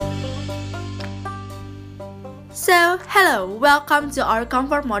Hello, welcome to our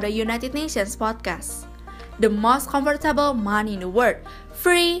Comfort Mode United Nations podcast. The most comfortable money in the world.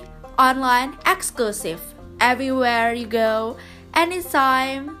 Free, online, exclusive. Everywhere you go,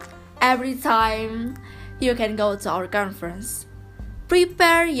 anytime, every time, you can go to our conference.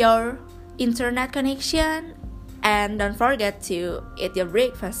 Prepare your internet connection and don't forget to eat your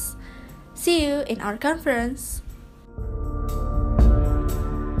breakfast. See you in our conference.